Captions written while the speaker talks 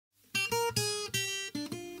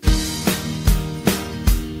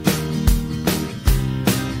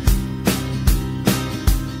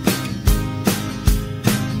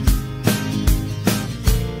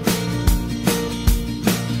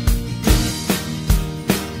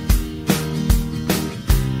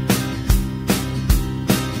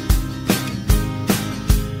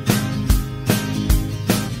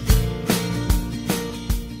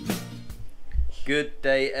Good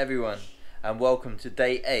day everyone, and welcome to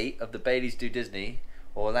day 8 of the Baillies Do Disney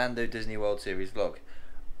Orlando Disney World Series vlog.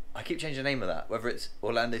 I keep changing the name of that, whether it's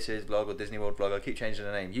Orlando Series vlog or Disney World vlog, I keep changing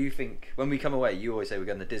the name. You think, when we come away, you always say we're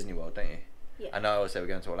going to Disney World, don't you? Yeah. And I always say we're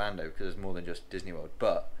going to Orlando because it's more than just Disney World.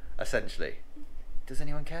 But essentially, does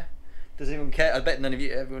anyone care? Does anyone care? I bet none of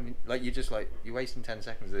you, everyone, like you're wasting 10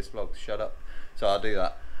 seconds of this vlog, shut up. So I'll do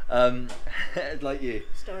that. Like you.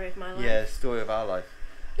 Story of my life. Yeah, story of our life.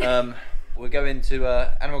 We're going to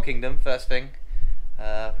Animal Kingdom first thing.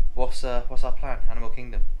 What's our plan? Animal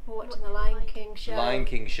Kingdom. We're watching the Lion King show. Lion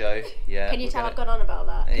King show. Yeah. Can you tell I've gone on about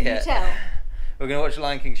that? Can you tell? We're gonna watch the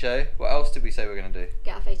Lion King show. What else did we say we're gonna do?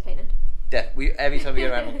 Get our face painted. Every time we go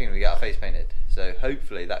to Animal Kingdom, we get our face painted. So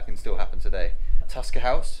hopefully that can still happen today. Tusker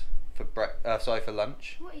House for for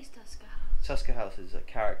lunch. What is Tusker House? Tusker House is a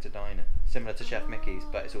character diner, similar to Chef Mickey's,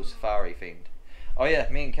 but it's all safari themed. Oh yeah,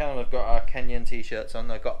 me and Karen have got our Kenyan t-shirts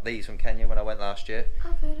on. I got these from Kenya when I went last year.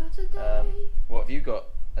 Outfit of the day. What have you got?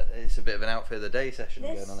 It's a bit of an outfit of the day session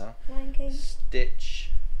going on now. Lion King.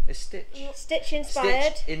 Stitch. It's Stitch. Stitch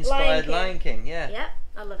inspired. Stitch inspired Lion King. Yeah. Yeah,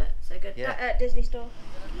 I love it. So good. Yeah. At Disney store.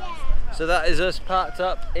 Yeah. So that is us parked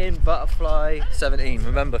up in Butterfly 17.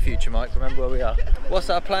 Remember, future Mike. Remember where we are. What's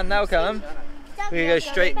our plan now, Callum? We're gonna go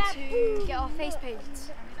straight to get our face painted.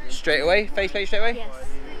 Straight away. Face paint straight away. Yes.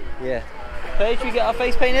 Yeah. Paige, we get our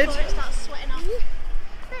face painted? Before it starts sweating off.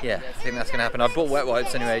 Yeah, I think that's gonna happen. I brought wet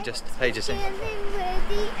wipes anyway, just Paige to sing.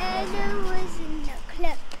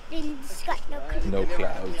 No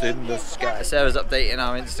clouds in the sky. Sarah's updating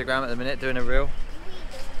our Instagram at the minute, doing a reel.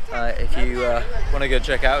 If you want to go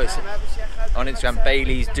check out, it's on Instagram,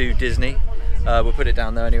 Baillies Do Disney. We'll put it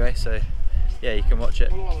down there anyway, so yeah, you can watch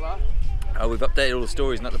it. We've updated all the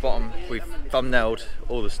stories, and at the bottom we've thumbnailed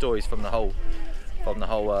all the stories from the whole,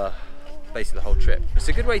 basically the whole trip. It's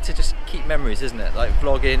a good way to just keep memories, isn't it? Like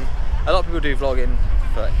vlogging. A lot of people do vlogging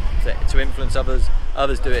to influence others.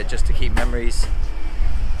 Others do it just to keep memories.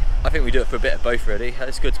 I think we do it for a bit of both, really.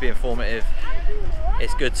 It's good to be informative.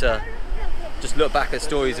 It's good to just look back at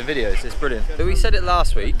stories and videos. It's brilliant. But we said it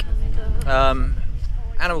last week.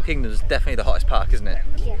 Animal Kingdom is definitely the hottest park, isn't it?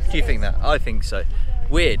 Yes. Do you think that? I think so.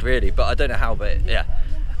 Weird, really, but I don't know how. But yeah.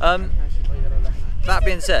 That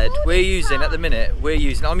being said,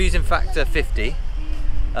 I'm using factor 50,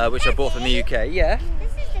 which I bought from the UK. Yeah.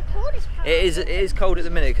 This is the coldest part. It is cold at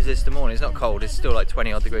the minute because it's the morning. It's not cold. It's still like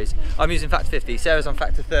 20 odd degrees. I'm using factor 50. Sarah's on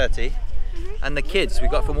factor 30, and the kids we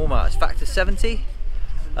got from Walmart is factor 70.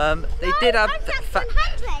 They did have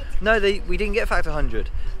no. We didn't get factor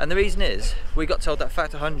 100, and the reason is we got told that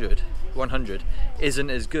factor 100 isn't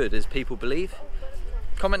as good as people believe.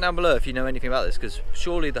 Comment down below if you know anything about this, because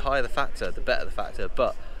surely the higher the factor, the better the factor,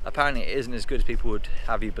 but apparently it isn't as good as people would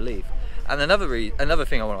have you believe. And another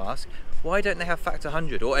thing I want to ask, why don't they have factor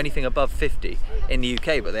 100 or anything above 50 in the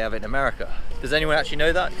UK, but they have it in America? Does anyone actually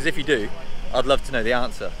know that? Because if you do, I'd love to know the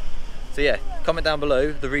answer. So yeah, comment down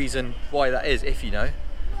below the reason why that is, if you know.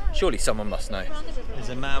 Surely someone must know. There's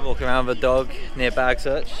a man walking around with a dog near Bag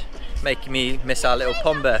Search, making me miss our little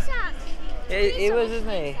pom bear. He was, isn't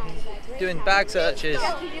he? Doing bag searches.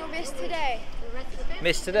 You'll miss today.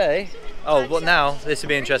 Miss today? Oh, well now, this will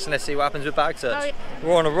be interesting. Let's see what happens with bag search.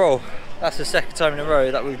 We're on a roll. That's the second time in a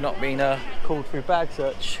row that we've not been called through bag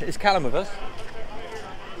search. Is Callum with us?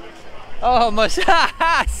 Oh, my son!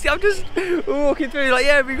 I'm just walking through like,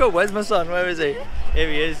 yeah, we go. Where's my son? Where is he? Here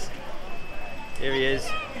he is. Here he is.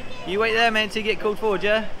 You wait there, mate, until you get called forward,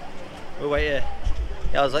 yeah? We'll wait here.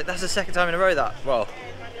 Yeah, I was like, that's the second time in a row that. Well,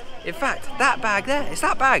 in fact, that bag there, it's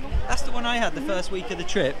that bag. That's the one I had the first week of the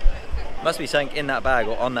trip. Must be something in that bag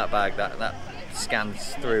or on that bag that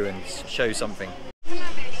scans through and shows something.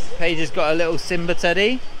 Paige has got a little Simba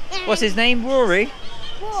teddy. What's his name? Rory?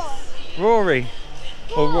 Roar. Rory.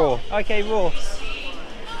 Or Raw. Okay, Raw.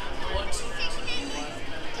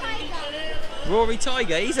 Rory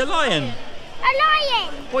Tiger, he's a lion. A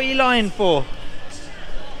lion. What are you lying for?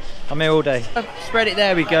 I'm here all day. Spread it,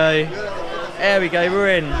 there we go. There we go, we're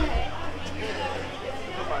in.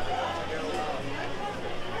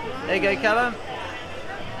 There you go, Callum.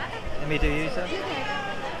 Let me do you, sir.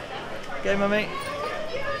 Go, mummy.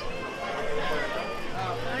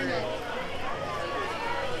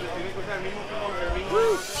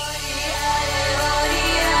 Woo.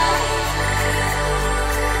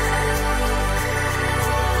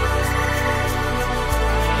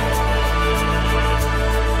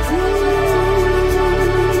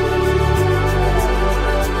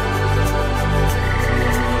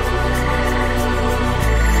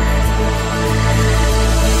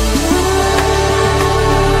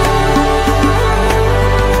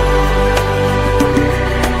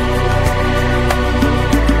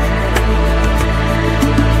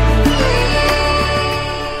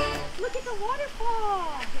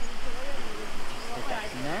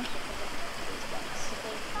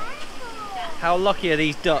 How lucky are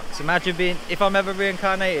these ducks? Imagine being, if I'm ever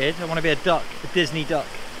reincarnated, I want to be a duck, a Disney duck.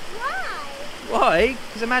 Why? Why?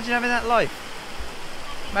 Because imagine having that life.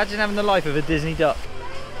 Imagine having the life of a Disney duck.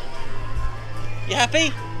 You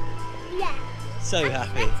happy? Yeah. So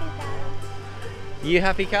happy. You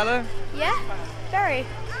happy, Callum? Yeah, very.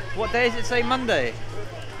 What day is it today? Monday?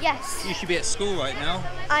 Yes. You should be at school right now.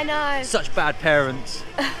 I know. Such bad parents.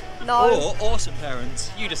 No. Or awesome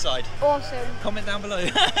parents. You decide. Awesome. Comment down below.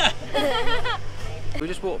 We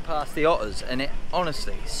just walked past the otters and it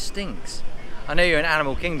honestly stinks. I know you're in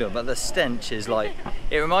Animal Kingdom, but the stench is like,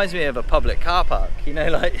 it reminds me of a public car park, you know,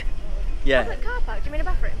 like, yeah. Public car park? Do you mean a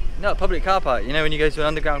bathroom? No, a public car park, you know when you go to an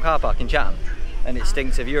underground car park in Chatham and it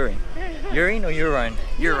stinks of urine. Urine or urine?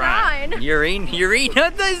 Urine. Urine? Urine?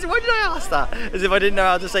 Why did I ask that? As if I didn't know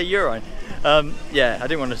how to say urine. Yeah, I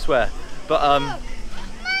didn't want to swear. But,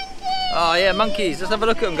 oh yeah, monkeys. Let's have a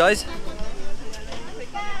look at them, guys.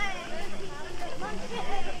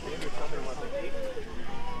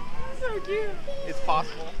 So cute. It's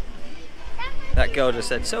possible. That girl just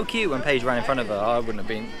said, so cute when Paige ran in front of her. I wouldn't have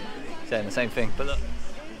been saying the same thing, but look.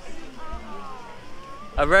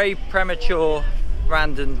 A very premature,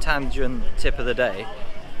 random tangent tip of the day.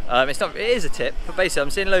 It is a tip, but basically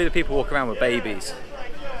I'm seeing a load of people walk around with babies.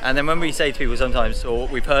 And then when we say to people sometimes, or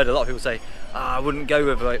we've heard a lot of people say, I wouldn't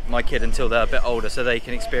go with my kid until they're a bit older so they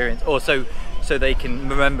can experience, or so they can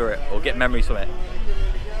remember it or get memories from it.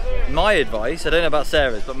 My advice, I don't know about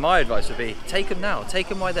Sarah's, but my advice would be take them now, take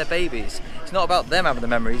them while they're babies. It's not about them having the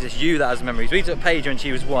memories, it's you that has the memories. We took Paige when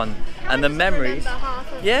she was 1, and the memories.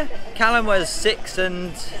 Yeah, Callum was 6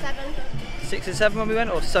 and 7 when we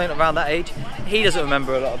went, or something around that age. He doesn't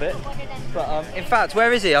remember a lot of it. But in fact,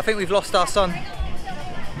 where is he? I think we've lost our son.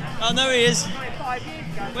 Oh no, he is.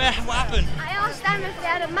 Where? What happened? I asked them if they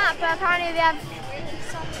had a map, but apparently they have.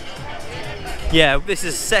 Yeah, this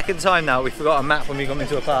is the second time now we forgot a map when we got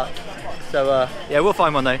into a park. So yeah, we'll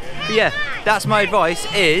find one though. But yeah, that's my advice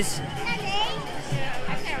is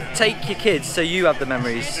take your kids so you have the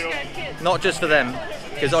memories. Not just for them,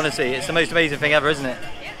 because honestly, it's the most amazing thing ever, isn't it?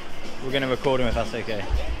 We're going to record them if that's okay.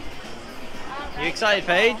 You excited,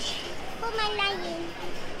 Paige? For my lion.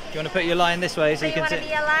 Do you want to put your lion this way so you can sit?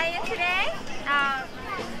 be a lion today?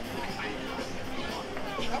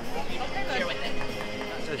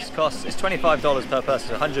 So this costs, it's $25 per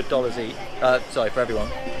person, $100 each. Sorry, for everyone.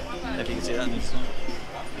 I don't know if you can see that. So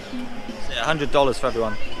yeah, $100 for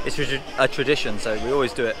everyone. It's a tradition, so we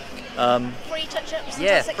always do it. Free touch-ups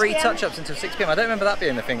Yeah, until 6 free PM. touch-ups until 6 PM. I don't remember that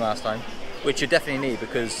being the thing last time, which you definitely need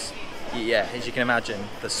because, yeah, as you can imagine,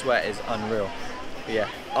 the sweat is unreal. But yeah,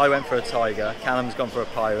 I went for a tiger, Callum's gone for a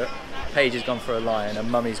pirate, Paige has gone for a lion, and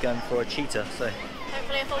Mummy's gone for a cheetah. So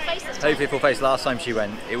Hopefully a full face this time. hopefully full face. Last time she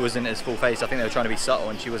went, it wasn't as full face. I think they were trying to be subtle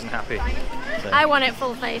and she wasn't happy. So. I want it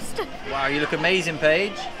full-faced. Wow, you look amazing,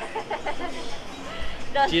 Paige.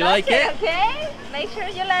 Don't Do you like it? Okay? Make sure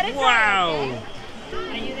you let it Wow. go.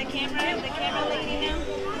 Are you the camera lady now?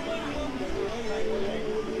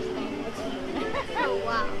 Oh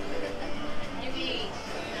wow.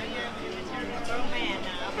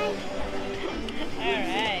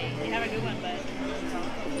 Alright. You have a good one, bud.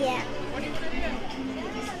 Yeah.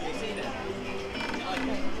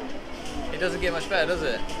 It doesn't get much better, does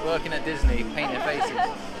it? Working at Disney, painting faces.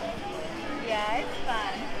 Yeah, it's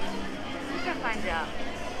fun. It's a fun job.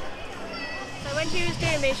 So when she was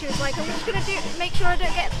doing me, she was like, I'm just going to make sure I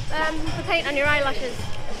don't get the paint on your eyelashes.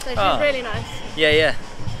 So she was really nice. Yeah, yeah.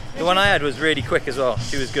 The one I had was really quick as well.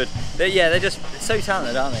 She was good. They're just so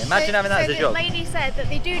talented, aren't they? Imagine having that as a job. The lady said that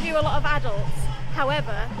they do a lot of adults.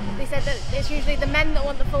 However, they said that it's usually the men that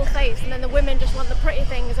want the full face and then the women just want the pretty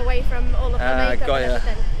things away from all of the makeup got and ya.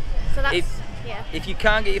 everything. So that's, yeah. If you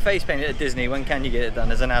can't get your face painted at Disney, when can you get it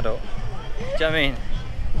done as an adult? Do you know what I mean?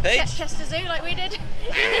 Paige? Chester Zoo like we did.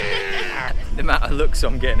 The amount of looks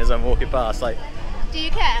I'm getting as I'm walking past, like, Do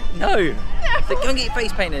you care? no! So go and get your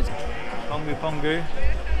face painted. Pongu.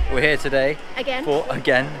 We're here today. Again?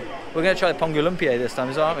 Again. We're going to try the Pongu Lumpia this time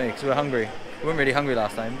as well, aren't we? Because we're hungry. We weren't really hungry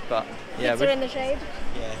last time, but yeah. Kids are in the shade.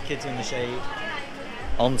 Yeah, kids in the shade.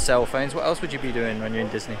 On cell phones. What else would you be doing when you're in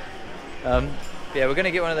Disney? Yeah, we're going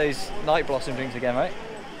to get one of those night blossom drinks again, right?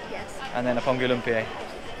 Yes. And then a Pongu Lumpia.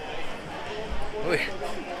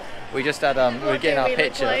 We just had we were getting our do we look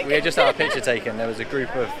picture. like? We had just had our picture taken. There was a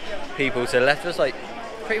group of people to the left of us, like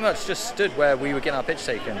pretty much just stood where we were getting our picture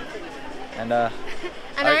taken. And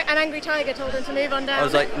An angry tiger told him to move on down. I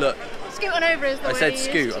was like, look, Scoot on over is the I word said he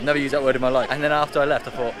scoot. used. I've never used that word in my life. And then after I left,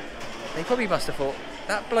 I thought they probably must have thought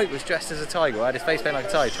that bloke was dressed as a tiger. I had his face painted like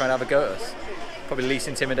a tiger, trying to have a go at us. Probably the least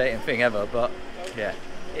intimidating thing ever. But yeah,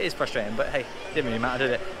 it is frustrating. But hey, didn't really matter,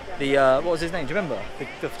 did it? the what was his name? Do you remember?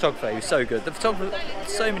 The photographer. He was so good. The photographer,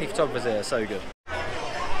 so many photographers here, so good.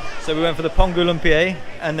 So we went for the Pongu Lumpia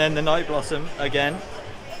and then the Night Blossom again.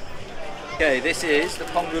 Okay, this is the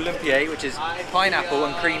Pongu Lumpia, which is pineapple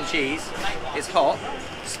and cream cheese. It's hot,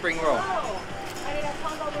 spring roll.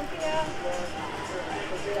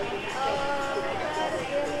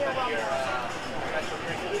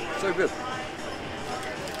 So good.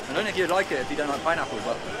 I don't know if you'd like it if you don't like pineapple,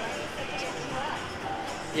 but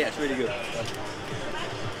yeah, it's really good.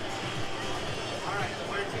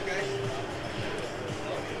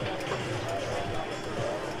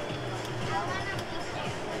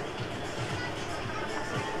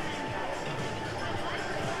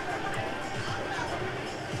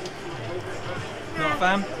 Not a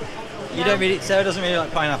fan? You don't really, Sarah doesn't really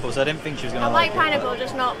like pineapple, so I didn't think she was going to like it. I like pineapple,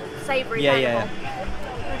 just not savoury pineapple. Yeah.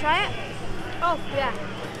 Wanna try it? Oh, yeah.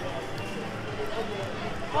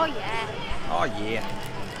 Oh, yeah. Oh, yeah.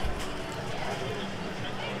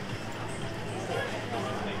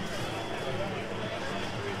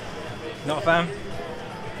 Not a fan?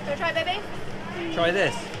 Wanna try it, baby? Try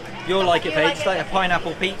this. You'll like it, Paige. It's like a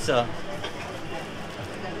pineapple pizza.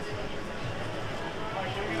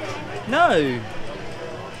 No!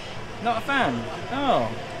 Not a fan. Oh.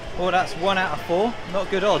 Well, that's 1 out of 4. Not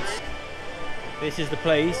good odds. This is the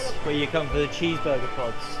place where you come for the cheeseburger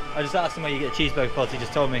pods. I just asked him where you get cheeseburger pods. He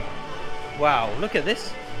just told me. Wow, look at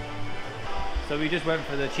this. So we just went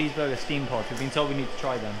for the cheeseburger steam pods. We've been told we need to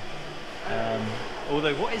try them.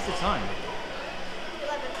 Although, what is the time?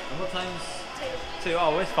 11. And what time's? 2.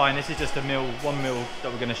 Oh, it's fine. This is just a meal, one meal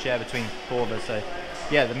that we're going to share between 4 of us. So,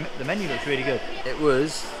 yeah, the menu looks really good. It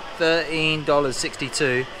was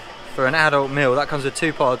 $13.62 for an adult meal. That comes with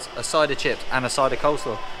 2 pods, a side of chips, and a side of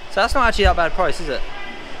coleslaw. So that's not actually that bad price, is it?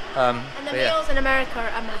 And the meals in America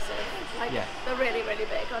are massive. Like, yeah. They're really, really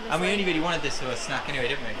big, honestly. And we only really wanted this for a snack anyway,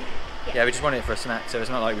 didn't we? Yeah, we just wanted it for a snack, so it's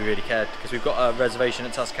not like we really cared, because we've got a reservation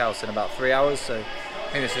at Tusker House in about 3 hours, so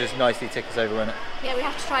I think this will just nicely tick us over, won't it? Yeah, we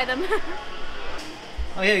have to try them.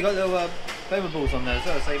 Oh yeah, you got little boba balls on there as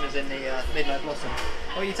well, same as in the Midnight Blossom.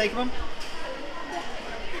 Oh, you take them on?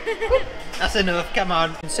 That's enough, come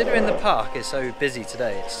on. Considering the park is so busy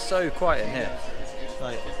today, it's so quiet in here.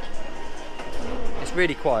 It's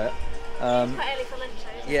really quiet. It's quite early for lunch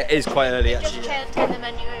though. Yeah, it is quite early actually. Just turn the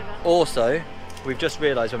menu over. Also, we've just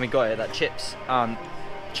realised when we got it that chips aren't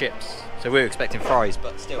chips. So we were expecting fries,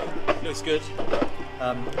 but still, looks good.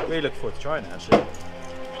 Really looking forward to trying it actually. I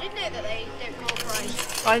didn't know that they don't call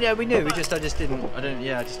fries. I know, we knew. I just didn't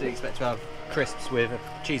expect to have crisps with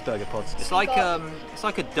cheeseburger pods. It's like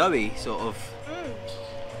a doughy sort of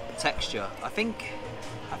texture. I think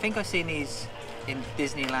I've seen these in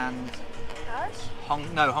Disneyland.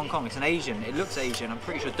 Hong Kong. It's an Asian. It looks Asian. I'm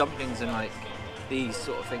pretty sure dumplings and like these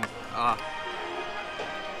sort of things are.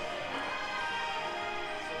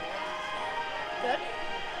 Good.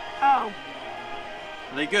 Oh.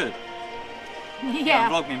 Are they good? Yeah.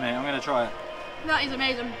 Vlog me, mate. I'm gonna try it. That is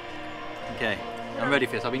amazing. Okay, I'm ready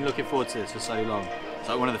for this. I've been looking forward to this for so long. It's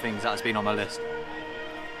like one of the things that's been on my list.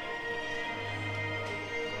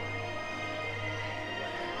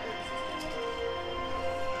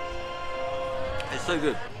 It's so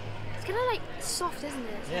good. It's kind of like soft, isn't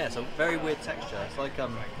it? Yeah, it's a very weird texture. It's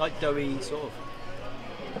like doughy sort of.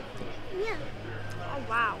 Yeah. Oh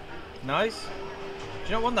wow. Nice. Do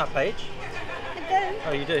you not want that, Paige? I do.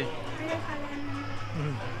 Oh, you do. I don't have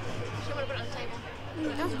them. Should we put it on the table?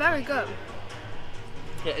 That's very good.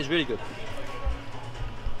 Yeah, it's really good.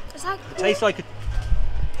 It's like It tastes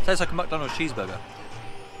like a McDonald's cheeseburger.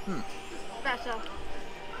 better.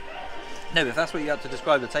 No, if that's what you have to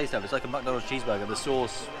describe the taste of, it's like a McDonald's cheeseburger. The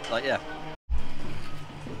sauce, like, yeah.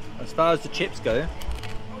 As far as the chips go,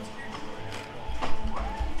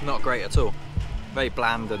 not great at all. Very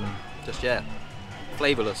bland and just, yeah,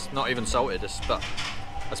 flavourless. Not even salted, but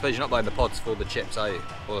I suppose you're not buying the pods for the chips, are you?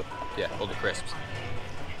 Or the crisps.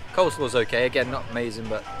 Coleslaw's okay, again, not amazing,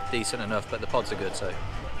 but decent enough, but the pods are good, so.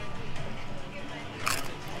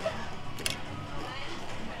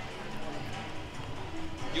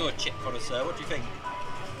 You're a chip connoisseur, what do you think?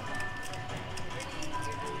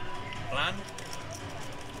 Bland?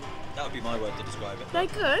 That would be my word to describe it. They're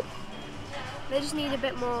good. They just need a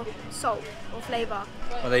bit more salt or flavour.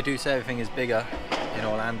 Well, they do say everything is bigger in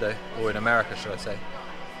Orlando, or in America, should I say.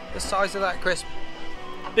 The size of that crisp,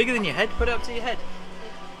 bigger than your head, put it up to your head.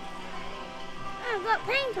 I've got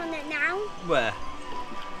paint on it now. Where?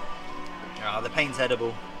 Ah, the paint's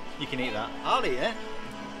edible. You can eat that. I'll eat it.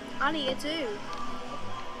 I'll eat it too.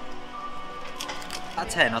 At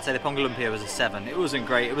 10, I'd say the Pongu Lumpia was a 7. It wasn't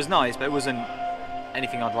great, it was nice, but it wasn't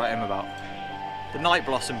anything I'd write home about. the Night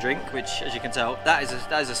Blossom drink, which, as you can tell, that is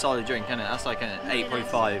a solid drink, isn't it? That's like an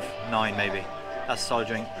 8.5, 9 maybe. That's a solid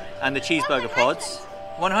drink. And the cheeseburger pods,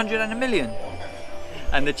 100 and a million.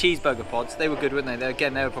 And the cheeseburger pods, they were good, weren't they?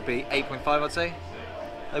 They were probably 8.5, I'd say.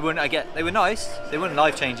 They were nice. They weren't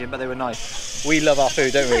life changing, but they were nice. We love our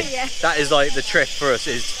food, don't we? Yeah. That is like the trick for us,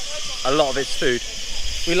 is a lot of it's food.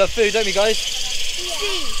 We love food, don't we, guys?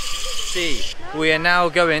 See. We are now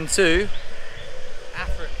going to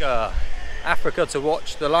Africa to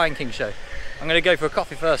watch the Lion King show. I'm going to go for a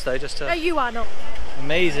coffee first though, just to... No, you are not.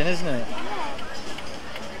 Amazing, isn't it?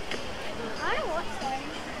 I watch them.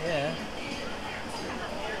 Yeah.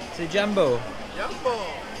 Si Jambo. Jambo.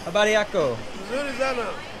 Habari yako? Nzuri sana.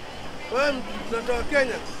 Wewe mtoto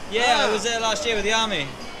Kenya? Yeah, I was there last year with the army.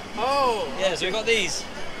 Oh. Yeah, so we got these.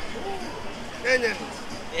 Kenyan.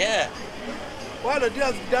 Yeah. Why don't you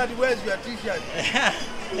ask Daddy where's your t-shirt?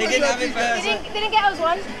 They didn't have it They first. didn't get us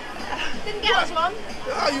one. Didn't get us one.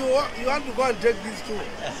 Oh, you want to go and take these too?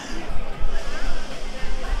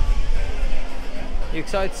 You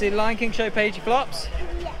excited to see the Lion King show, Paigey Flops?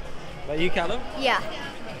 Yeah. About you, Callum? Yeah.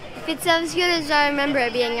 If it's as good as I remember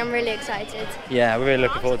it being, I'm really excited. Yeah, we're really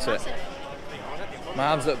looking forward to it. My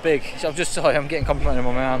arms look big. I'm just sorry, I'm getting complimented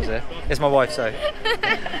on my arms here. It's my wife, so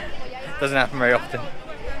doesn't happen very often.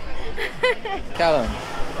 Callum,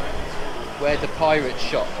 where'd the pirates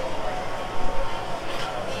shop?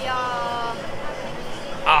 Yeah.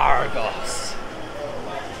 Argos.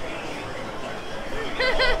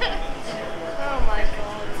 Oh my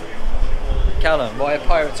god. Callum, why are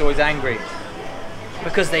pirates always angry?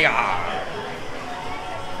 Because they are.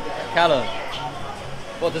 Callum,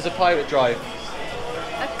 what does a pirate drive? A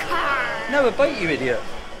car. No, a boat, you idiot.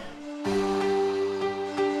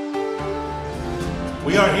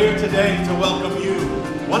 We are here today to welcome you,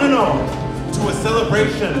 one and all, to a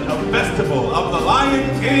celebration of Festival of the Lion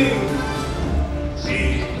King.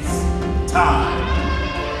 It's time.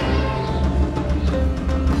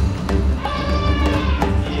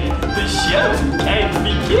 The show can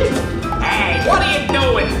begin. Hey, what are you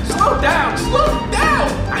doing? Slow down, slow down!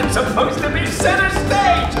 I'm supposed to be center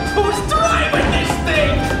stage! Who's driving this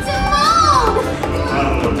thing?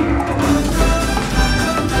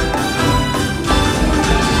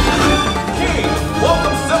 King,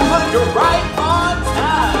 welcome Simba, you're right on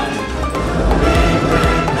time!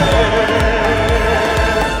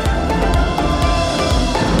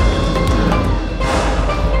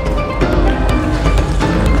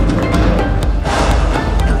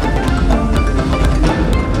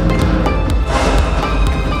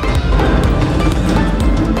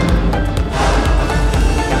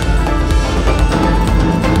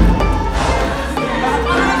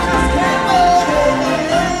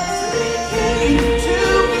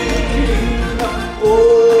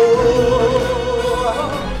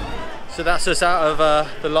 So that's us out of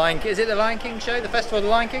the Lion King. Is it the Lion King show? The Festival of the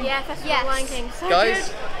Lion King? Yeah, Festival Yes. of Lion King. So Guys,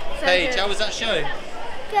 good. So Paige, good. how was that show?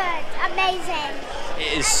 Good. Amazing.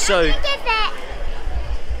 It is so... Give it.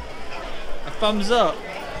 A thumbs up.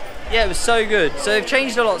 Yeah, it was so good. So they've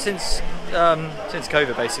changed a lot since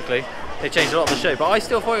COVID, basically. They changed a lot of the show, but I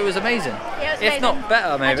still thought it was amazing. Yeah, it was If amazing. not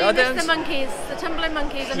better, maybe. I do miss the monkeys, the tumbling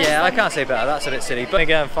monkeys. Yeah, I can't say better. That's a bit silly. But we're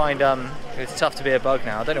going to find it's tough to be a bug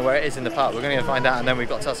now. I don't know where it is in the park. We're going to go find out, and then we've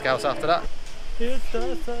got Tusker House after that. It's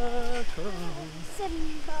the circle.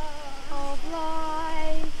 Symbol of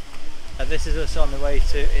life. And this is us on the way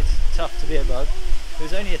to It's Tough to Be a Bug. It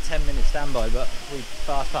was only a 10-minute standby, but we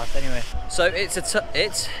fast passed anyway. So it's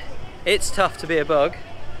tough to be a bug.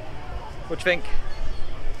 What do you think?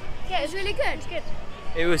 Yeah, it was really good. It's good.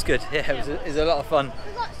 It was good. Yeah, it was a lot of fun.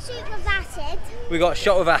 We got soup with acid. We got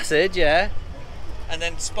shot with acid, yeah. And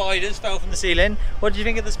then spiders fell from the ceiling. What did you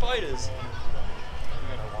think of the spiders?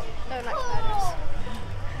 Don't like spiders.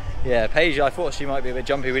 Yeah, Paige, I thought she might be a bit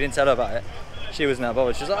jumpy. We didn't tell her about it. She wasn't that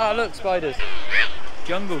bothered. She was like, oh look, spiders.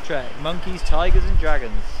 Jungle Trek, monkeys, tigers and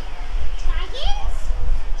dragons.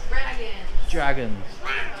 Dragons? Dragons.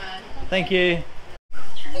 Thank you.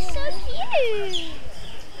 It's so cute.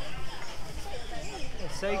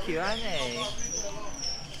 It's so cute, aren't they?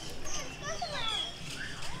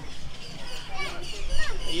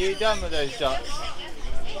 Are you done with those ducks?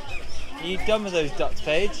 Are you done with those ducks,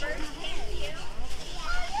 Paige?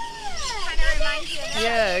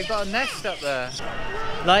 Yeah, they've got a nest up there.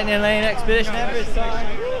 Lightning Lane Expedition Everest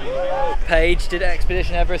time. Paige did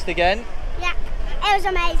Expedition Everest again. Yeah, it was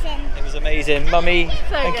amazing. It was amazing. Mummy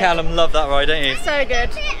So and good. Callum love that ride, don't you? So good.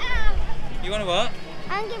 You want to what?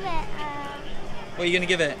 I'll give it What are you going to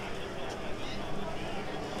give it?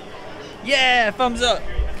 Yeah, thumbs up.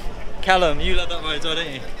 Callum, you love that ride as well, don't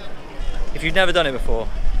you? If you've never done it before,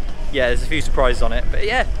 yeah, there's a few surprises on it. But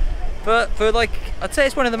yeah, for like, I'd say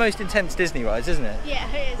it's one of the most intense Disney rides, isn't it? Yeah,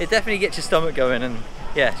 it is. It definitely gets your stomach going, and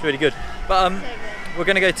yeah, it's really good. But So good. we're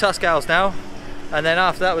gonna go to Tusker House now, and then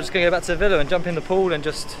after that we're just gonna go back to the villa and jump in the pool and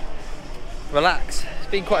just relax.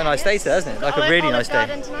 It's been quite a nice day today, hasn't it? Like a really nice day.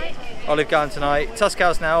 Garden tonight. Olive Garden tonight, Tusker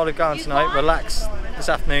House now, Olive Garden tonight, relax this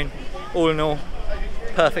afternoon. All in all,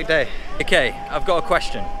 perfect day. Okay, I've got a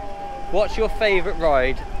question. What's your favourite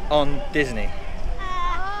ride on Disney?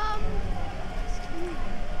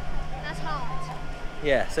 That's hard.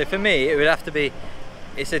 Yeah, so for me it would have to be,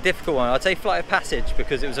 it's a difficult one. I'd say Flight of Passage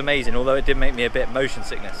because it was amazing, although it did make me a bit motion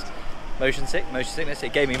sickness. Motion sickness,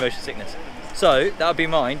 it gave me motion sickness. So that would be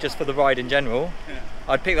mine, just for the ride in general.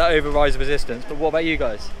 I'd pick that over Rise of Resistance, but what about you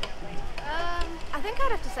guys? I think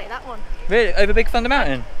I'd have to say that one. Really? Over Big Thunder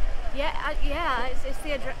Mountain? Yeah, it's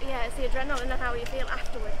the adrenaline and how you feel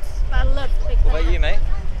afterwards. But I love Big Thunder. What about you, mate?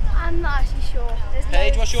 I'm not actually sure. There's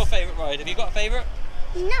Paige, what's your favourite ride? Have you got a favourite?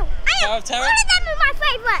 No. Tower of Terror? All of them are my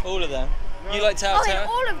favourite. All of them. You like Tower of Oh, in Terror?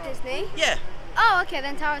 all of Disney? Yeah. Oh, okay,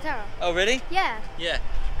 then Tower of Terror. Oh, really? Yeah. Yeah.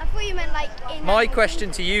 I thought you meant like in My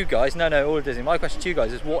question to you guys, no, all of Disney. My question to you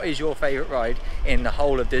guys is, what is your favourite ride in the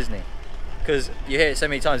whole of Disney? Because you hear it so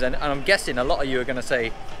many times, and I'm guessing a lot of you are going to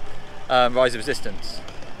say Rise of Resistance,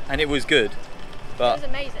 and it was good. But It was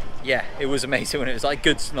amazing. yeah, it was amazing when it was like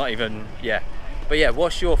good's not even, yeah. But yeah,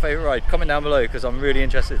 what's your favourite ride? Comment down below because I'm really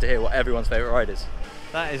interested to hear what everyone's favourite ride is.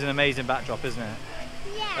 That is an amazing backdrop, isn't it?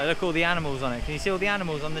 Yeah. Look, all the animals on it. Can you see all the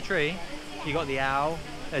animals on the tree? You got the owl,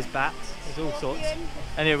 there's bats, there's all sorts.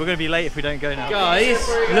 Anyway, we're going to be late if we don't go now. Guys,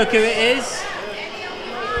 look who it is.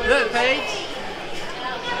 Look, Paige.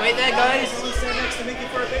 Wait there, guys. Someone stand next to Mickey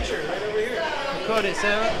for a picture, right over here. Record it,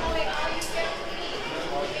 Sarah.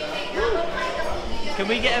 Can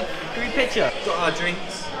we get a group picture? We've got our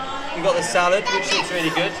drinks. We've got the salad, which looks really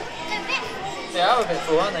good. They are a bit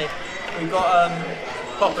full, aren't they? We've got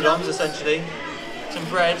poppadoms, essentially, some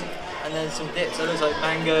bread, and then some dips. That looks like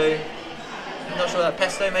mango. I'm not sure that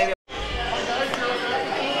pesto, maybe.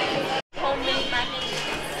 Homemade mac and cheese.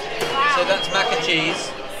 So that's mac and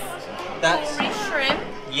cheese. That's Shrimp.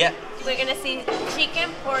 yep. We're gonna see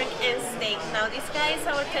chicken, pork, and steak. Now this guy is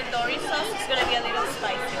our tandoori sauce. It's gonna be a little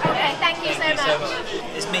spicy. Okay, thank you so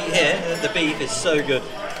much. This meat here, the beef is so good.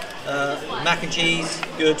 Mac and cheese,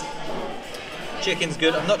 good. Chicken's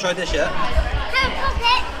good. I've not tried this yet.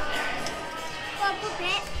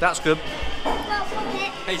 That's good.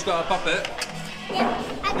 Paige got a puppet.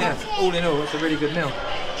 Yeah, all in all, it's a really good meal.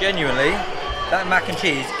 Genuinely, that mac and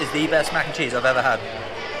cheese is the best mac and cheese I've ever had.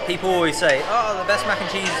 People always say, oh, the best mac and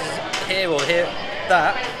cheese is here or here.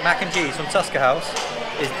 That mac and cheese from Tusker House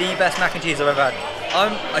is the best mac and cheese I've ever had.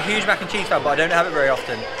 I'm a huge mac and cheese fan, but I don't have it very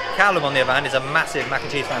often. Callum, on the other hand, is a massive mac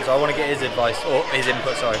and cheese fan, so I want to get his advice, or his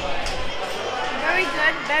input, sorry. Very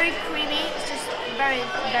good, very creamy. It's just very,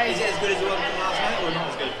 very Is it as good as the one from last night, or not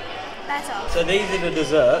as good? better. So these are the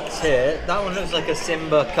desserts here. That one looks like a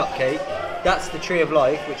Simba cupcake. That's the Tree of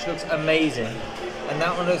Life, which looks amazing. And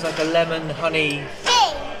that one looks like a lemon honey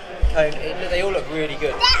cone. They all look really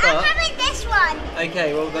good. I'm having this one.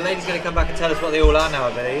 Okay, well the lady's going to come back and tell us what they all are now,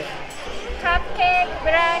 I believe. Cupcake,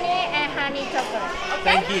 brownie, and honey chocolate. Okay?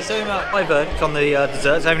 Thank you so much. My verdict on the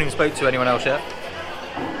desserts. I haven't even spoke to anyone else yet.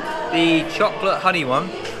 The chocolate honey one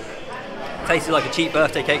tasted like a cheap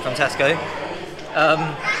birthday cake from Tesco.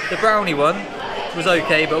 The brownie one was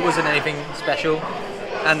okay, but wasn't anything special.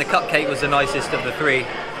 And the cupcake was the nicest of the three,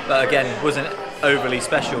 but again, wasn't overly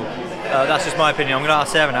special. That's just my opinion. I'm going to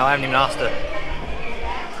ask Sarah now. I haven't even asked her.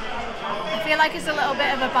 I feel like it's a little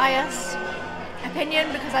bit of a biased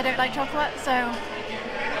opinion because I don't like chocolate, so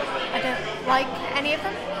I don't like any of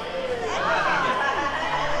them.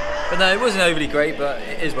 But no, it wasn't overly great, but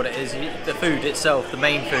it is what it is. The food itself, the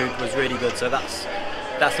main food, was really good, so that's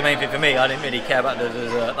the main thing for me. I didn't really care about the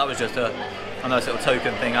dessert. That was just a nice little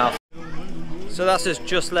token thing after. So that's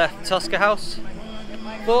just left Tusker House.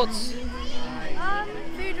 Thoughts?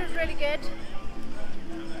 Food was really good.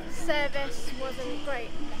 Service wasn't great.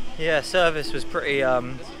 Yeah, service was pretty.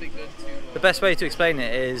 The best way to explain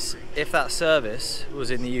it is, if that service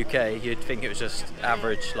was in the UK, you'd think it was just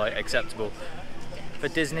average, like acceptable. For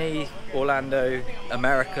Disney, Orlando,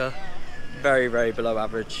 America, very, very below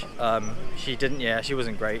average. She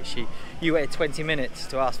wasn't great. You waited 20 minutes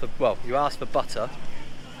to ask for, well, you asked for butter,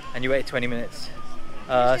 and you waited 20 minutes.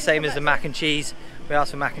 Same as the mac and cheese. We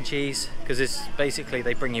asked for mac and cheese because it's basically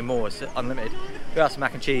they bring you more. It's unlimited. We asked for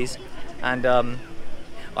mac and cheese, and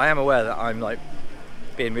I am aware that I'm like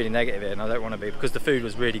being really negative here, and I don't want to be because the food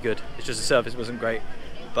was really good. It's just the service wasn't great.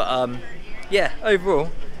 But yeah, overall,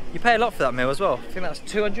 you pay a lot for that meal as well. I think that's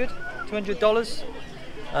 $200.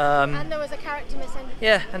 And there was a character missing.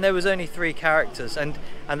 Yeah, and there was only 3 characters, and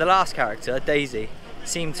the last character, Daisy,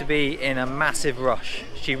 seemed to be in a massive rush.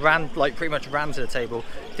 She ran, like pretty much ran to the table,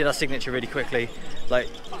 did her signature really quickly, like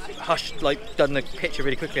hushed, like done the picture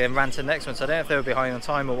really quickly and ran to the next one. So I don't know if they were behind on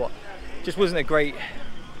time or what. Just wasn't a great.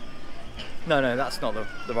 No, that's not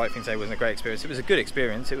the right thing to say. It wasn't a great experience. It was a good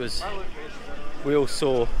experience. It was. We all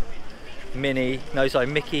saw Mickey,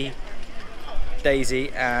 Daisy,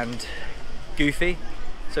 and Goofy.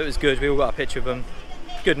 So it was good. We all got a picture of them.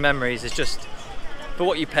 Good memories. It's just for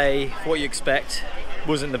what you pay, for what you expect,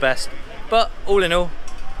 wasn't the best. But all in all,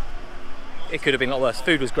 it could have been a lot worse.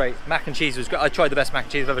 Food was great. Mac and cheese was great. I tried the best mac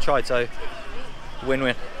and cheese I've ever tried. So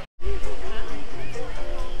win-win.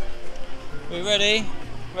 We ready?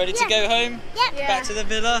 Ready to go home? Yep. Yeah. Back to the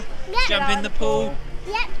villa? Yep. Jump in the pool?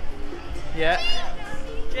 Yep. Yeah.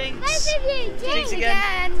 Jinx. Both of you, Jinx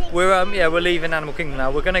again. We're we're leaving Animal Kingdom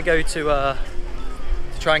now. We're gonna go to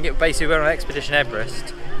try and get, basically we're on Expedition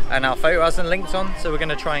Everest and our photo hasn't linked on, so we're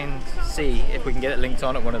gonna try and see if we can get it linked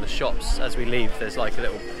on at one of the shops as we leave. There's like a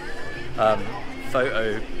little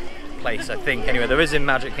photo place, I think. Anyway, there is in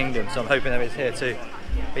Magic Kingdom, so I'm hoping there is here too.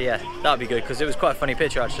 But yeah, that'd be good because it was quite a funny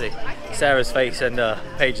picture actually. Sarah's face and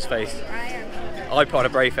Paige's face. I put on a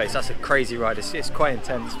brave face. That's a crazy ride. It's quite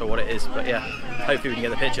intense for what it is, but yeah, hopefully we can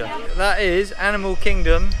get the picture. That is Animal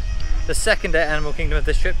Kingdom, the second day at Animal Kingdom of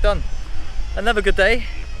this trip done. Another good day,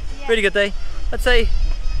 really good day. I'd say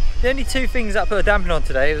the only 2 things that put a dampener on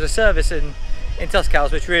today was a service in Tusker,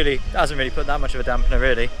 which really hasn't really put that much of a dampener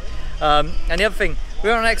really. And the other thing, we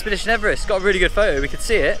were on Expedition Everest, got a really good photo, we could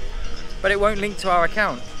see it, but it won't link to our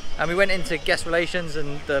account. And we went into guest relations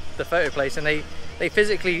and the photo place, and they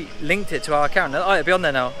physically linked it to our account. Oh, it'll be on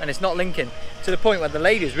there now, and it's not linking, to the point where the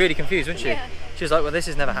lady was really confused, wasn't she? Yeah. She was like, well, this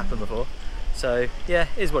has never happened before. So yeah,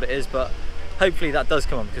 it is what it is, but hopefully that does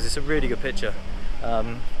come on because it's a really good picture.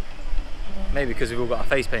 Maybe because we've all got our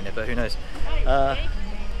face painted, but who knows.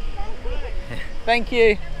 Thank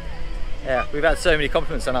you. Yeah, we've had so many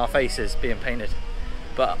compliments on our faces being painted,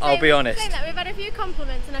 but I'll be honest. Saying that, we've had a few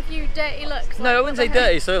compliments and a few dirty looks. No, I wouldn't say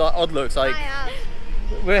dirty, so like odd looks, like. I have.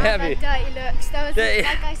 Where I've have you? had dirty looks. There was Dirty. this,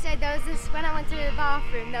 like I said, there was this, when I went to the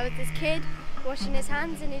bathroom, there was this kid washing his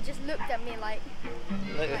hands and he just looked at me like,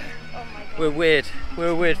 oh my god. We're weird. We're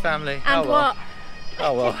a weird family. And oh well. what?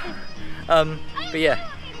 Oh well. But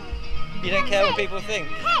yeah, you don't care what people think.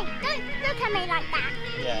 Hey, don't look at me like that.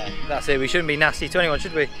 Yeah, that's it. We shouldn't be nasty to anyone,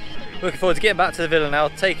 should we? Looking forward to getting back to the villa now,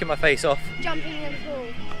 taking my face off Jumping in the pool.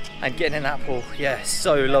 and getting in that pool. Yeah, it's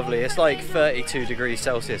so lovely. It's like 32 degrees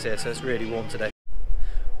Celsius here, so it's really warm today.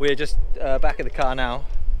 We're just back at the car now.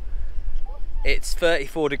 It's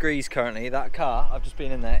 34 degrees currently. That car, I've just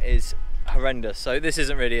been in there, is horrendous. So this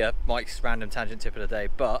isn't really a Mike's random tangent tip of the day,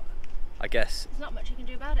 but I guess... There's not much you can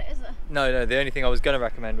do about it, is there? No, the only thing I was going to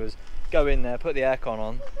recommend was go in there, put the aircon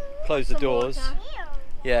on, close the doors. Water.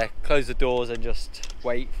 Yeah, close the doors and just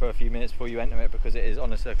wait for a few minutes before you enter it because it is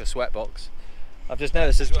honestly like a sweat box. I've just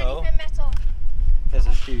noticed as well, Metal. there's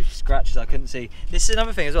a few scratches I couldn't see. This is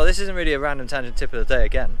another thing as well, this isn't really a random tangent tip of the day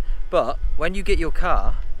again, but when you get your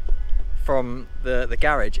car from the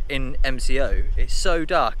garage in MCO, it's so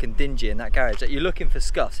dark and dingy in that garage that you're looking for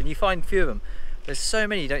scuffs and you find a few of them. There's so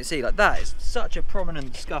many you don't see, like that is such a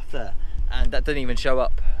prominent scuff there, and that didn't even show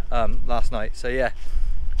up last night. So yeah,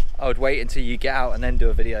 I would wait until you get out and then do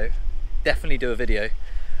a video. Definitely do a video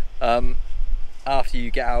after you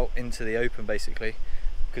get out into the open basically,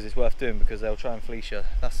 because it's worth doing because they'll try and fleece you.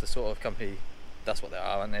 That's the sort of company, that's what they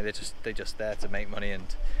are, aren't they? They're just there to make money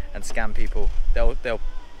and scam people. They'll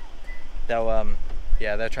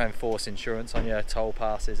try and force insurance on you, toll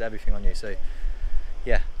passes, everything on you. So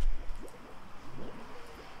yeah.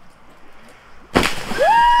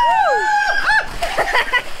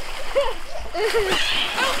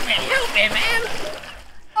 Help me, man!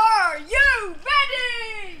 Are you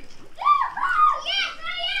ready?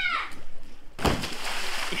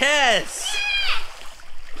 Yes!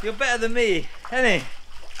 You're better than me, Henny.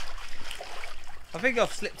 I think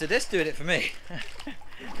I've slipped a disc doing it for me.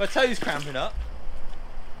 My toe's cramping up.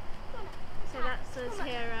 So that's us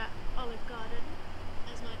here at Olive Garden,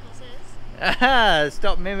 as Michael says. Aha!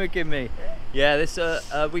 Stop mimicking me. Yeah, this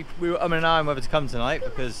we were umming and ahhing whether to come tonight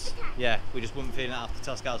because yeah, we just weren't feeling it after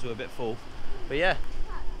Tusker, so we were a bit full. But yeah,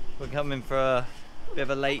 we're coming for a bit of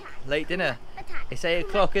a late dinner. It's 8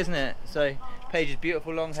 o'clock, isn't it? So Paige's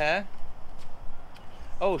beautiful long hair.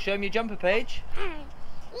 Oh, show me your jumper, Paige.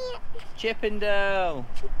 Chippendale.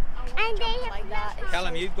 And they have like that.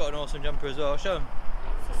 Callum, you've got an awesome jumper as well. Show them.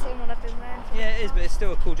 It's the same one I've been wearing. Yeah, it is, but it's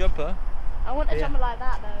still a cool jumper. I want a jumper like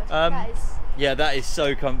that though. That is... Yeah, that is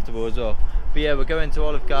so comfortable as well. But yeah, we're going to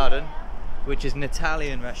Olive Garden. which is an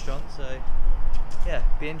Italian restaurant. So yeah,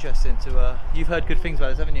 be interesting to. You've heard good things about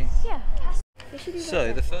this, haven't you? Yeah.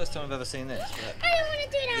 So the first time I've ever seen this, I don't want to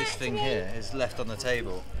do that. this thing here is left on the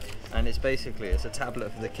table, and it's basically a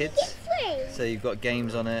tablet for the kids. So you've got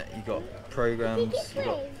games on it, you've got programs,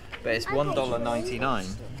 but it's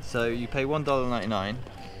 $1.99. So you pay $1.99.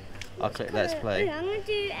 I'll click Let's Play,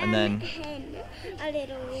 and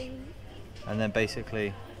then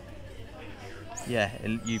basically, yeah,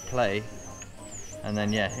 you play, and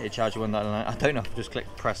then yeah, it charges you $1.99. I don't know if I just click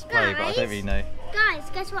press play, but I don't really know. Guys,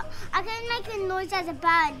 guess what? I can make a noise as a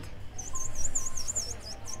bird.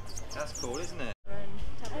 That's cool, isn't it?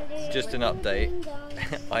 Just an update.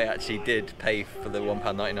 I actually did pay for the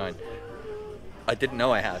 £1.99. I didn't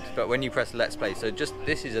know I had, but when you press Let's Play, so just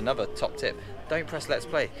this is another top tip. Don't press Let's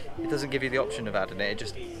Play. It doesn't give you the option of adding it. It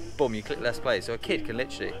just boom, you click Let's Play. So a kid can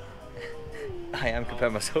literally. I am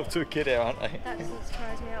comparing myself to a kid here, aren't I? That doesn't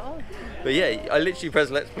surprise me at all. But yeah, I literally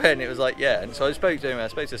pressed Let's Play and it was like, yeah. And so I spoke to him, I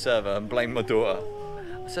spoke to the server and blamed my daughter.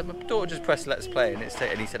 I said, my daughter just pressed Let's Play, and he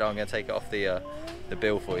said, oh, I'm going to take it off the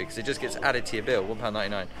bill for you because it just gets added to your bill,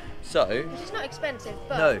 £1.99. So it's not expensive,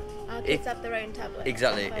 but no, our kids have their own tablet.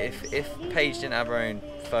 Exactly. If Paige didn't have her own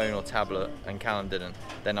phone or tablet and Callum didn't,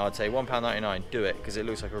 then I'd say £1.99. Do it because it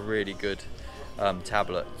looks like a really good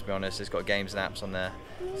tablet. To be honest, it's got games and apps on there.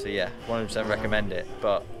 So yeah, 100% recommend it.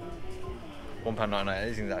 But £1.99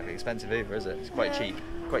 isn't exactly expensive either, is it? It's quite cheap.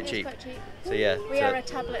 Quite cheap. So yeah. We are a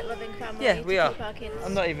tablet-loving family. Yeah, we are. Our kids.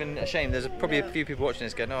 I'm not even ashamed. There's probably a few people watching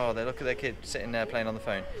this going, oh, they look at their kid sitting there playing on the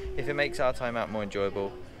phone. If it makes our time out more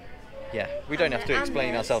enjoyable, yeah, we don't have to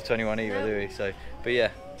explain ourselves to anyone either, do we? So, but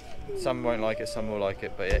yeah, some won't like it, some will like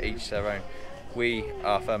it, but yeah, each their own. We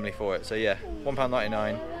are firmly for it. So yeah,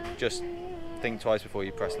 £1.99. Just think twice before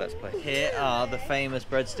you press Let's Play. Here are the famous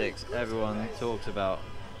breadsticks everyone talks about.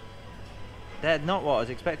 They're not what I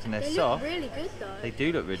was expecting. They're soft. They look really good though. They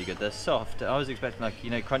do look really good. They're soft. I was expecting like,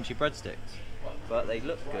 you know, crunchy breadsticks, but they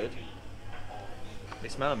look good. They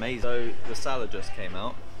smell amazing. So the salad just came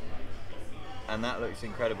out, and that looks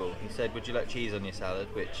incredible. He said, "Would you like cheese on your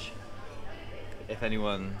salad?" Which, if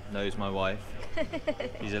anyone knows my wife,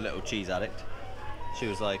 she's a little cheese addict. She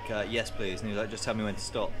was like, "Yes, please," and he was like, "Just tell me when to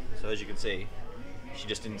stop." So as you can see, she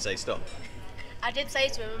just didn't say stop. I did say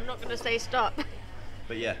to him, "I'm not going to say stop."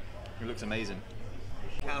 But yeah. It looks amazing.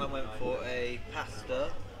 Callum went for a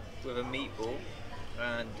pasta with a meatball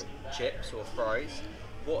and chips or fries.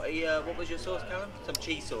 What was your sauce, Callum? Some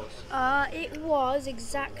cheese sauce? It was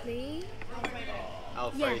exactly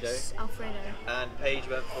Alfredo. Yes, Alfredo. And Paige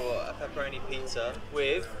went for a pepperoni pizza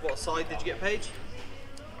with, what side did you get, Paige?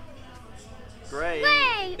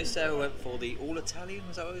 Great. Miss Sarah went for the all Italian,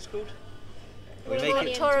 was that what it was called?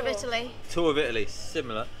 Tour of Italy. Tour of Italy,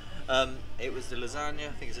 similar. It was the lasagna,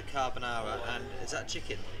 I think it's a carbonara, and is that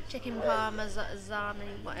chicken? Chicken parmesan,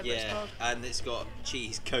 whatever it's called. And it's got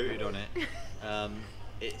cheese coated on it.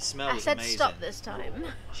 It smells amazing. I said stop this time.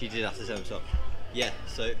 She did have to say stop. Yeah,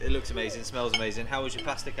 so it looks amazing, smells amazing. How was your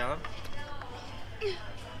pasta, Callum? It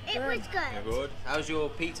was good. Good. How's your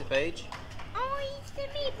pizza, Paige? Oh, it's the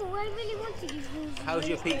meatball. I really wanted to use these. How's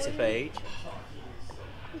your pizza, Paige?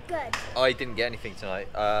 Good. I didn't get anything tonight.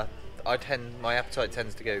 My appetite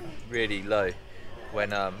tends to go really low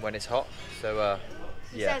when it's hot. So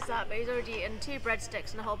He says that, but he's already eaten 2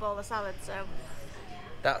 breadsticks and a whole bowl of salad. So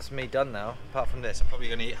that's me done now. Apart from this, I'm probably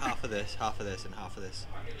going to eat half of this, and half of this.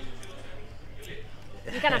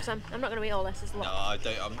 You can have some. I'm not going to eat all this. It's a lot. No, I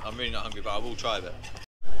don't. I'm really not hungry, but I will try a bit.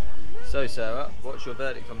 So Sarah, what's your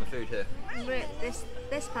verdict on the food here?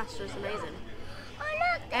 This pasta is amazing. Oh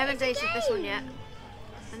look! I haven't tasted this one yet,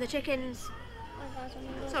 and the chicken's.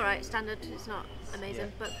 It's alright, standard, it's not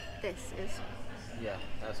amazing, but this is. Yeah,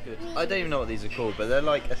 that's good. I don't even know what these are called, but they're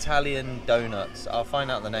like Italian donuts. I'll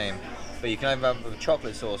find out the name. But you can either have them with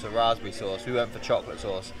chocolate sauce or raspberry sauce. We went for chocolate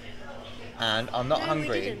sauce. And I'm not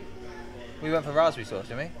hungry. We didn't. We went for raspberry sauce,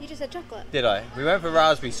 didn't we? You just said chocolate. Did I? We went for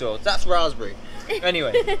raspberry sauce. That's raspberry.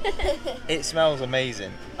 Anyway, it smells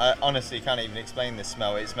amazing. I honestly can't even explain this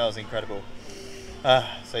smell. It smells incredible.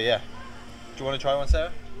 So yeah. Do you want to try one,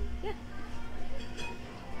 Sarah? Yeah.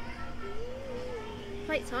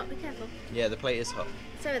 Plate's hot, be careful. Yeah, the plate is hot.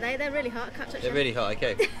 So are they, they're really hot, I can't touch them. They're really hot,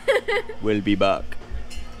 okay. We'll be back.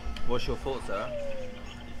 What's your thoughts, Sarah?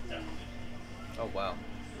 Oh wow.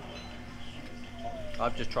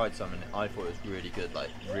 I've just tried some and I thought it was really good, like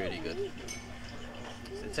really good.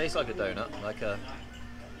 So it tastes like a donut, like a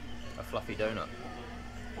fluffy donut.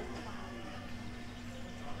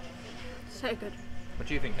 So good. What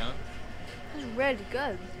do you think, Alan? It's really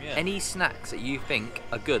good. Yeah. Any snacks that you think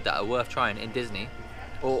are good that are worth trying in Disney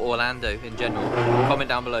or Orlando in general, comment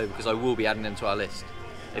down below because I will be adding them to our list.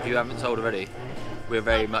 if you haven't told already, we're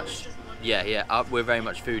very much, we're very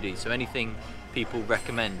much foodies. So anything people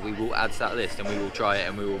recommend, we will add to that list and we will try it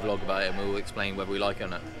and we will vlog about it and we will explain whether we like it or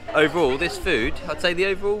not. Overall, this food, I'd say the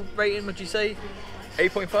overall rating, would you say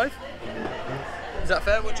 8.5? Is that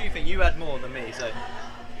fair? What do you think? You had more than me, so.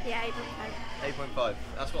 Yeah, 8.5. 8.5.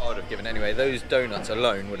 That's what I would have given anyway. Those donuts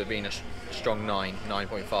alone would have been a strong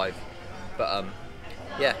 9.5. But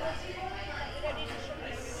yeah.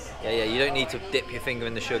 Yeah, you don't need to dip your finger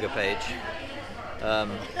in the sugar, Paige.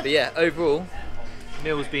 But yeah, overall,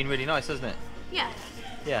 meal's been really nice, hasn't it? Yeah.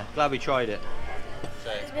 Yeah, glad we tried it.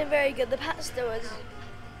 So, It's been very good. The pasta was.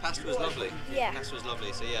 pasta was lovely. Yeah. Pasta was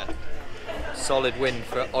lovely, so yeah. Solid win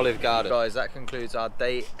for Olive Garden. Guys, that concludes our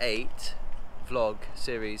day 8 vlog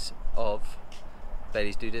series of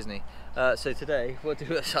Baillies Do Disney. So today,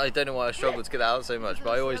 I don't know why I struggled to get that out so much,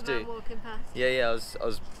 but I always do. Walking past. Yeah, I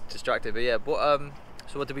was distracted, but yeah.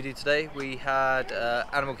 So what did we do today? We had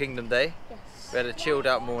Animal Kingdom Day. Yes. We had a chilled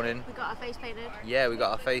out morning. We got our face painted. Yeah, we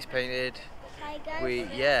got our face painted.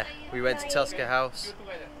 We went to Tusker House.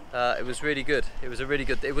 It was really good. It was a really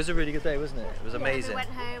good day, wasn't it? It was amazing. We went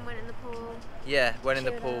home, went in the pool. Yeah, went in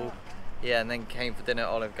the pool. Yeah, and then came for dinner at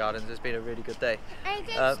Olive Gardens. It's been a really good day. And it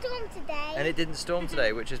didn't storm today. And it didn't storm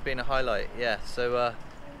today, which has been a highlight. Yeah, so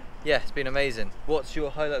yeah, it's been amazing. What's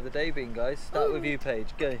your highlight of the day been, guys? Start with you, Paige.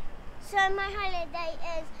 Go. So my highlight day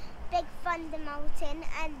is Big Thunder Mountain,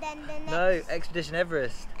 and then the next. No, Expedition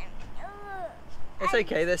Everest. It's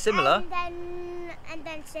okay, they're similar. And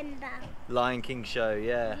then Simba. Lion King show,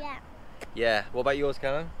 yeah. Yeah. Yeah. What about yours,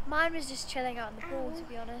 Callum? Mine was just chilling out in the pool, to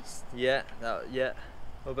be honest. Yeah. Yeah.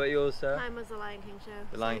 What about yours, Sarah? Mine was the Lion King show.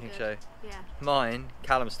 The Lion King show. Yeah. Mine,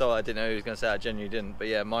 Callum stole it. I didn't know he was going to say it. I genuinely didn't. But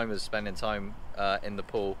yeah, mine was spending time in the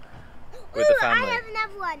pool with the family. I have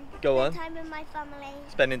another one. Go on. Time with my family.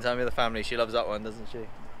 Spending time with the family. She loves that one, doesn't she?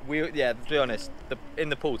 Yeah, to be honest, in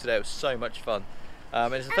the pool today was so much fun.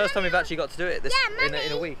 And it's the first time we've actually got to do it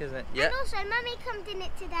in a week, isn't it? Yeah. And also, Mummy comes in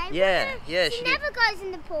it today. Yeah, She never goes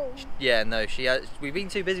in the pool. Yeah, no, she has. We've been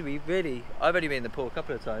too busy. I've only been in the pool a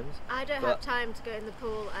couple of times. I don't have time to go in the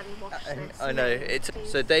pool and watch this. I know.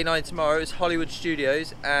 So day 9 tomorrow is Hollywood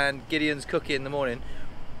Studios and Gideon's Cookie in the morning.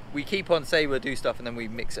 We keep on saying we'll do stuff and then we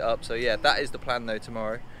mix it up. So yeah, that is the plan though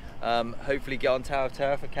tomorrow. Hopefully get on Tower of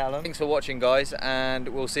Terror for Callum. Thanks for watching, guys, and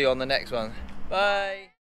we'll see you on the next one. Bye.